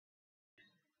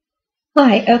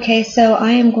Hi, okay, so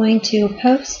I am going to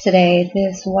post today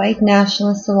this White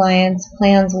Nationalist Alliance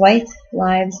plans White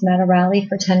Lives Matter rally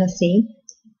for Tennessee.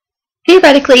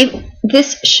 Theoretically,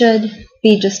 this should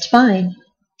be just fine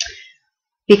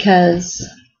because,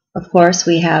 of course,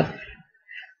 we have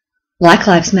Black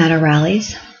Lives Matter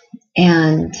rallies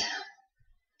and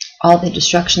all the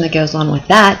destruction that goes on with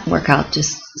that work out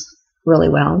just really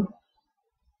well.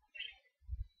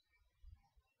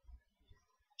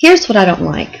 Here's what I don't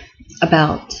like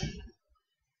about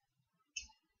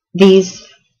these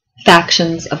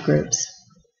factions of groups.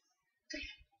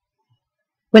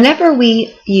 Whenever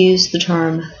we use the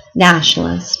term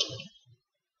nationalist,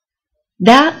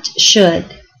 that should,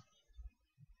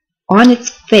 on its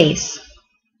face,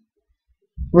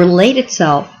 relate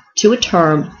itself to a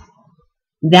term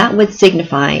that would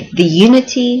signify the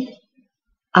unity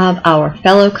of our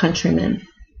fellow countrymen.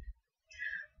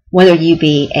 Whether you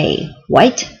be a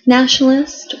white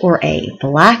nationalist or a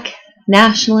black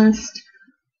nationalist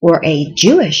or a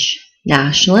Jewish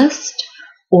nationalist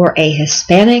or a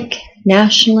Hispanic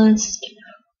nationalist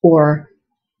or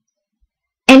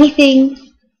anything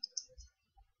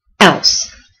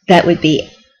else that would be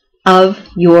of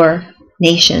your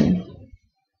nation,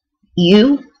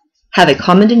 you have a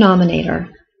common denominator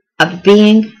of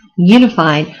being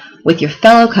unified with your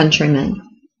fellow countrymen.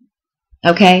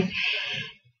 Okay?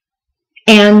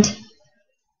 And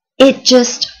it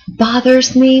just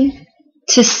bothers me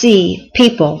to see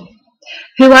people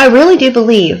who I really do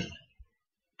believe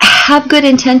have good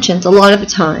intentions a lot of the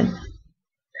time,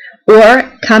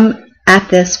 or come at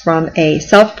this from a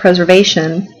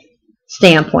self-preservation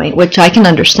standpoint, which I can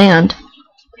understand,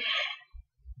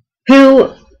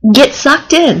 who get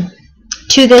sucked in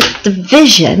to this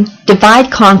division,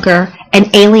 divide, conquer,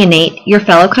 and alienate your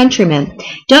fellow countrymen.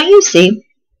 Don't you see?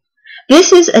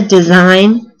 This is a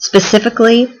design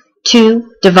specifically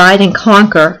to divide and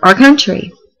conquer our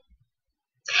country.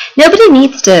 Nobody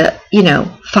needs to,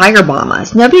 firebomb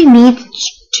us. Nobody needs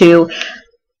to,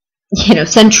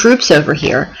 send troops over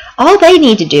here. All they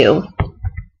need to do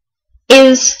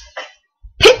is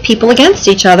pit people against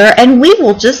each other, and we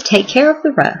will just take care of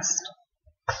the rest.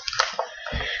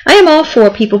 I am all for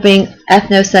people being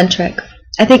ethnocentric.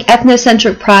 I think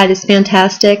ethnocentric pride is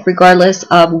fantastic, regardless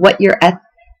of what your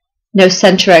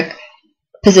ethnocentric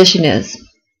position is.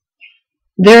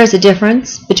 There is a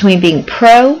difference between being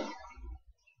pro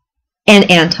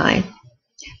and anti,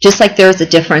 just like there is a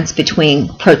difference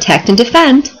between protect and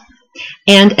defend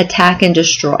and attack and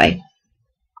destroy.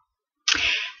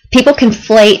 People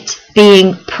conflate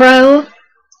being pro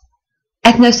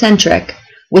ethnocentric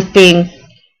with being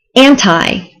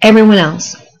anti everyone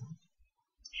else.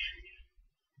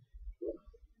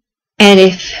 And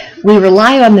if we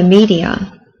rely on the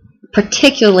media,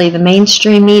 particularly the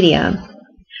mainstream media,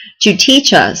 to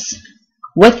teach us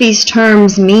what these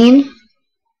terms mean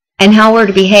and how we're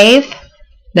to behave,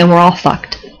 then we're all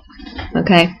fucked.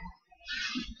 Okay?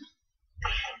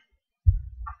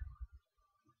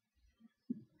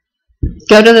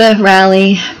 Go to the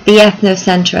rally, be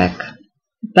ethnocentric,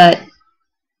 but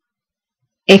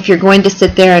if you're going to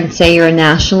sit there and say you're a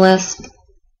nationalist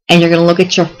and you're going to look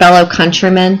at your fellow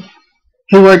countrymen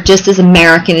who are just as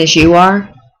American as you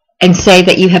are and say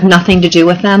that you have nothing to do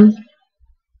with them,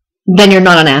 then you're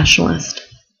not a nationalist.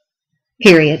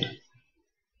 Period.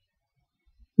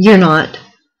 You're not.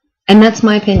 And that's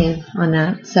my opinion on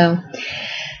that. So,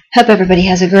 hope everybody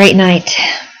has a great night.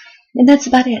 And that's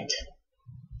about it.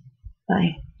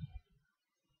 Bye.